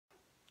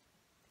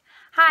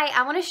Hi,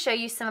 I want to show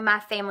you some of my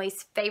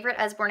family's favorite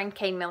Usborne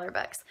Kane Miller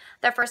books.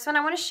 The first one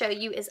I want to show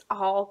you is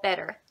All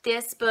Better.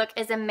 This book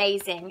is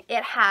amazing.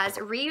 It has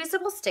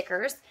reusable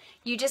stickers.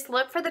 You just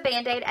look for the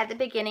Band-Aid at the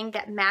beginning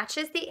that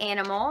matches the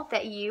animal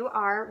that you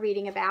are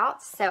reading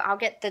about. So I'll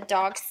get the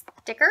dog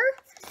sticker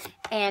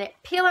and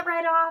peel it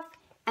right off,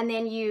 and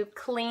then you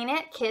clean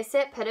it, kiss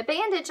it, put a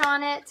bandage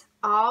on it.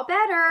 All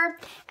Better.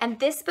 And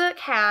this book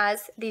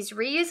has these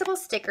reusable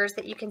stickers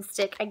that you can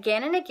stick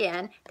again and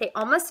again. They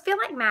almost feel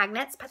like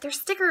magnets, but they're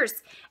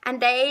stickers,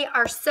 and they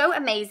are so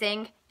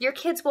amazing. Your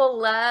kids will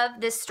love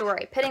this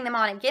story, putting them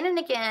on again and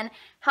again,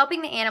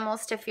 helping the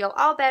animals to feel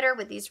all better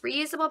with these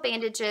reusable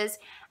bandages.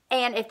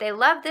 And if they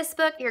love this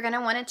book, you're going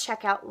to want to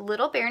check out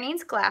Little Bear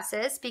Needs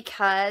Glasses,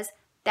 because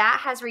that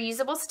has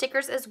reusable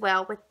stickers as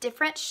well with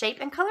different shape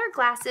and color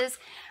glasses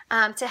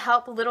to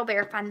help Little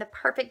Bear find the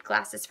perfect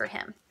glasses for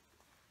him.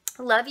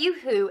 Love You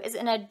Who is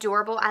an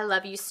adorable I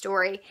love you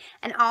story,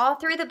 and all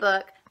through the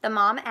book the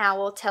mom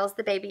owl tells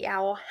the baby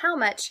owl how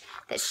much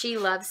that she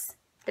loves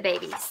the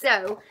baby.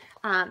 So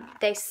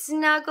they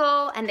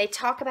snuggle and they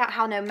talk about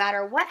how no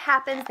matter what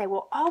happens they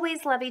will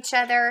always love each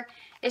other.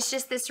 It's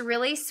just this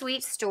really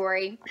sweet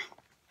story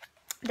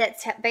that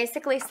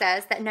basically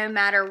says that no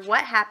matter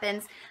what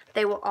happens,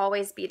 they will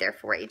always be there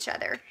for each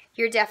other.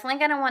 You're definitely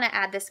going to want to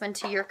add this one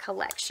to your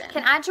collection.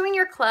 Can I Join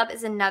Your Club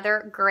is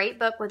another great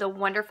book with a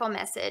wonderful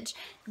message.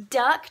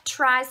 Duck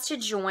tries to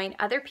join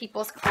other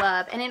people's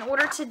club, and in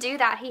order to do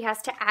that, he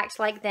has to act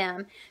like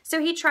them. So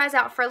he tries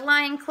out for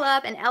Lion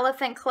Club and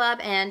Elephant Club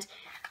and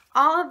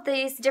all of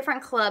these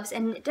different clubs,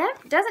 and it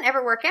doesn't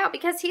ever work out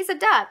because he's a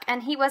duck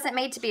and he wasn't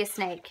made to be a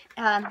snake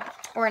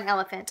or an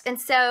elephant. And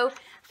so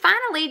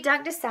finally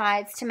Duck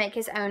decides to make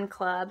his own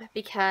club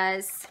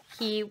because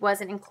he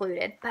wasn't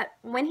included. But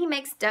when he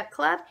makes Duck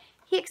Club,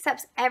 he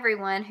accepts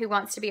everyone who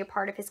wants to be a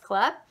part of his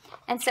club,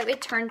 and so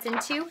it turns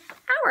into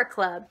our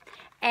club.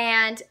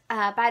 And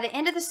by the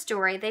end of the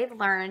story, they've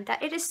learned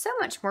that it is so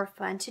much more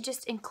fun to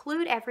just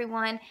include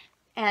everyone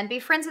and be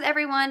friends with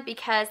everyone,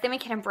 because then we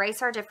can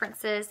embrace our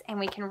differences and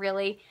we can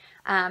really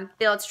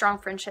build strong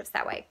friendships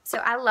that way. So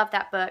I love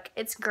that book.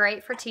 It's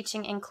great for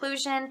teaching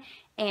inclusion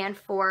and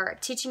for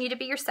teaching you to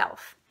be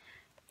yourself.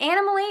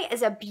 Animally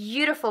is a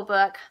beautiful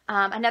book,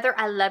 another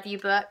I love you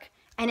book,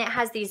 and it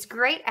has these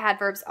great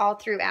adverbs all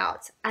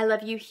throughout. I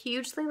love you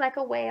hugely like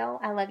a whale.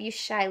 I love you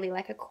shyly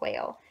like a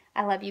quail.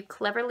 I love you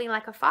cleverly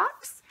like a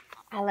fox.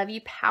 I love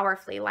you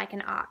powerfully like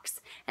an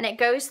ox. And it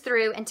goes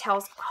through and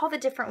tells all the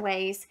different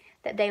ways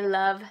that they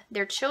love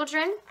their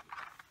children.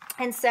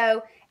 And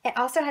so it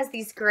also has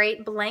these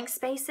great blank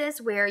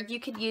spaces where you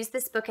could use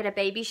this book at a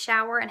baby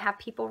shower and have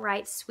people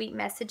write sweet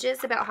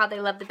messages about how they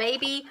love the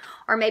baby,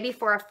 or maybe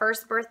for a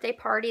first birthday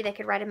party they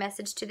could write a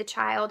message to the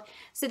child.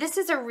 So this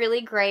is a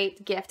really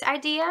great gift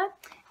idea.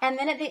 And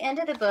then at the end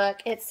of the book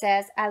it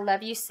says, I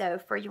love you so,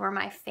 for you are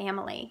my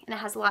family. And it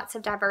has lots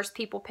of diverse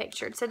people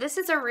pictured. So this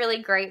is a really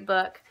great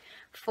book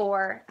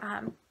for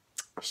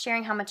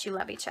sharing how much you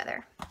love each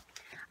other.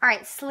 All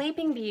right,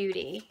 Sleeping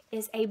Beauty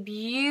is a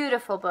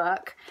beautiful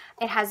book.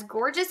 It has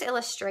gorgeous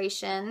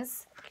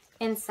illustrations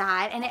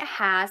inside, and it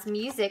has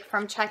music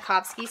from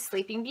Tchaikovsky's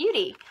Sleeping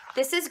Beauty.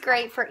 This is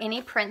great for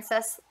any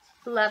princess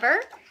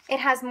lover. It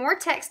has more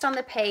text on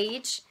the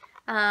page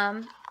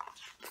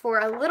for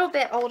a little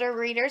bit older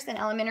readers in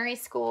elementary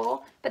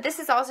school, but this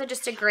is also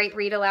just a great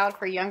read aloud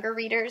for younger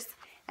readers.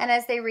 And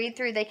as they read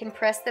through, they can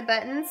press the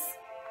buttons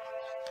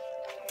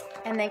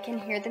and they can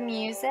hear the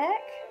music.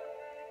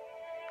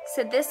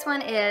 So this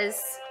one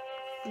is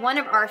one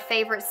of our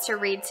favorites to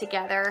read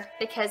together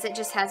because it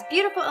just has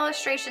beautiful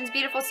illustrations,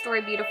 beautiful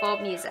story, beautiful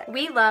music.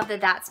 We love the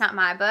That's Not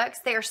My books.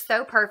 They are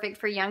so perfect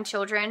for young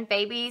children,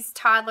 babies,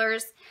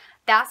 toddlers.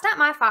 That's Not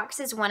My Fox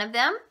is one of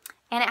them,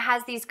 and it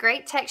has these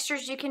great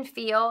textures you can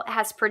feel. It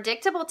has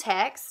predictable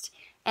text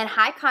and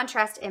high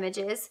contrast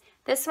images.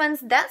 This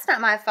one's That's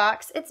Not My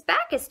Fox, its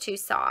back is too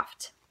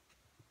soft.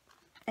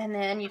 And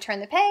then you turn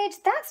the page,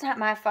 That's Not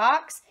My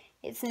Fox,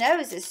 its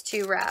nose is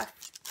too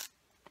rough.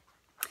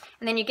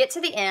 And then you get to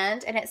the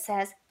end and it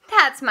says,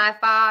 That's my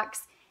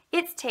fox,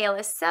 its tail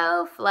is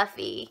so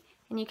fluffy.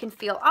 And you can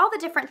feel all the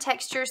different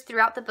textures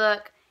throughout the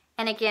book.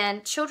 And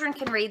again, children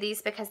can read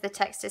these because the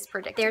text is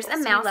predictable. There's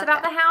a Mouse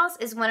About the House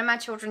is one of my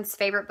children's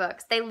favorite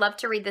books. They love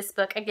to read this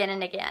book again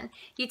and again.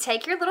 You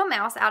take your little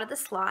mouse out of the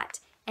slot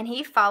and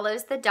he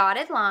follows the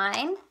dotted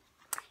line,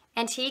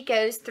 and he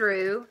goes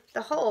through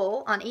the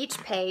hole on each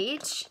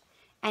page,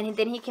 and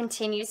then he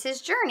continues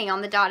his journey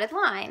on the dotted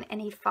line,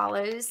 and he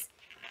follows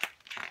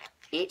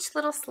each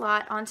little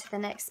slot onto the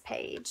next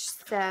page.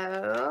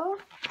 So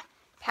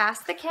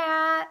past the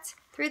cat,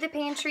 through the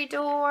pantry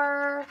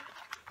door,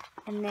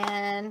 and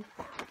then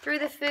through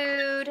the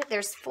food.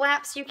 There's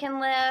flaps you can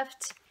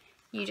lift.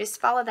 You just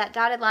follow that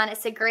dotted line.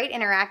 It's a great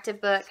interactive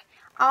book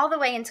all the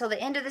way until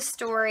the end of the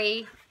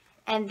story,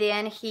 and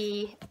then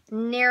he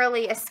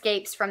narrowly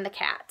escapes from the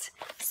cat.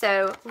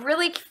 So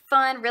really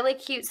fun, really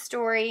cute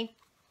story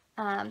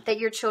that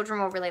your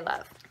children will really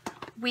love.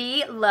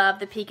 We love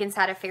the Peek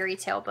Inside a Fairy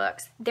Tale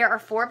books. There are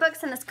 4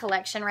 books in this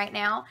collection right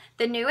now.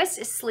 The newest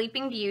is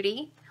Sleeping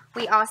Beauty,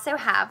 We also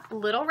have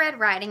Little Red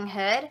Riding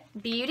Hood,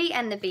 Beauty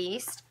and the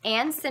Beast,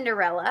 and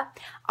Cinderella.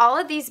 All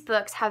of these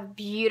books have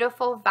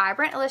beautiful,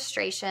 vibrant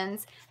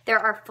illustrations. There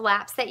are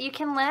flaps that you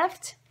can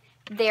lift.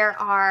 There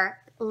are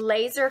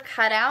laser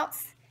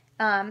cutouts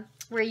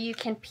where you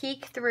can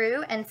peek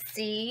through and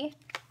see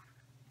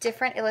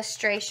different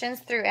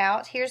illustrations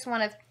throughout. Here's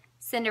one of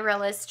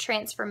Cinderella's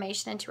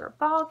transformation into her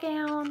ball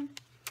gown.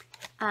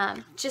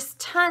 Just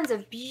tons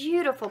of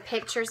beautiful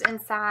pictures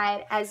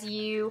inside as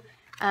you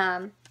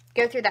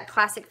go through that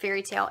classic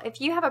fairy tale.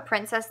 If you have a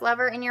princess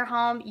lover in your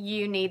home,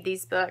 you need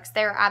these books.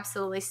 They're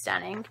absolutely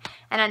stunning,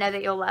 and I know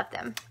that you'll love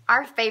them.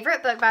 Our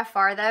favorite book by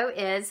far, though,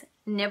 is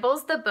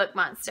Nibbles the Book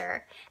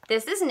Monster.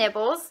 This is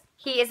Nibbles.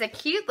 He is a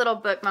cute little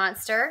book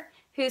monster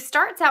who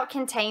starts out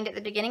contained at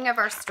the beginning of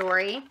our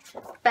story,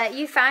 but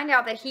you find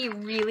out that he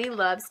really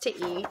loves to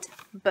eat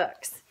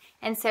books.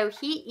 And so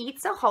he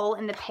eats a hole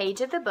in the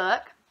page of the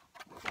book,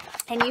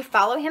 and you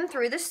follow him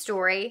through the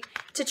story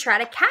to try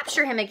to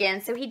capture him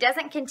again so he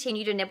doesn't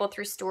continue to nibble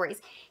through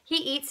stories. He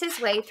eats his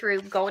way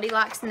through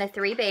Goldilocks and the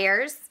Three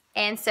Bears,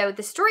 and so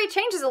the story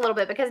changes a little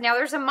bit because now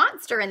there's a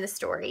monster in the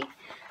story.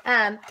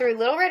 Through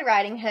Little Red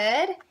Riding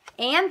Hood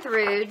and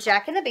through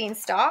Jack and the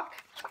Beanstalk,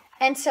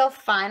 until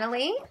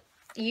finally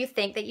you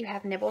think that you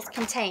have Nibbles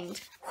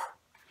contained.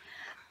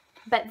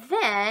 But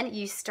then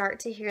you start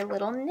to hear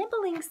little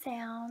nibbling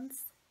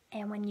sounds.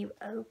 And when you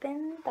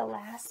open the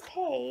last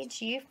page,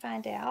 you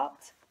find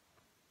out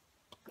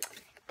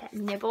that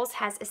Nibbles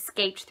has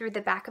escaped through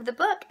the back of the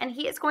book, and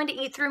he is going to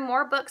eat through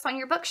more books on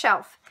your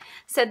bookshelf.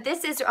 So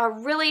this is a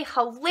really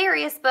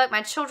hilarious book.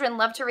 My children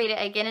love to read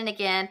it again and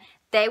again.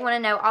 They want to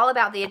know all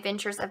about the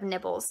adventures of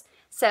Nibbles.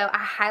 So I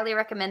highly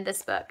recommend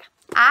this book.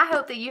 I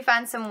hope that you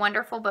find some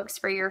wonderful books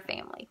for your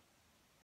family.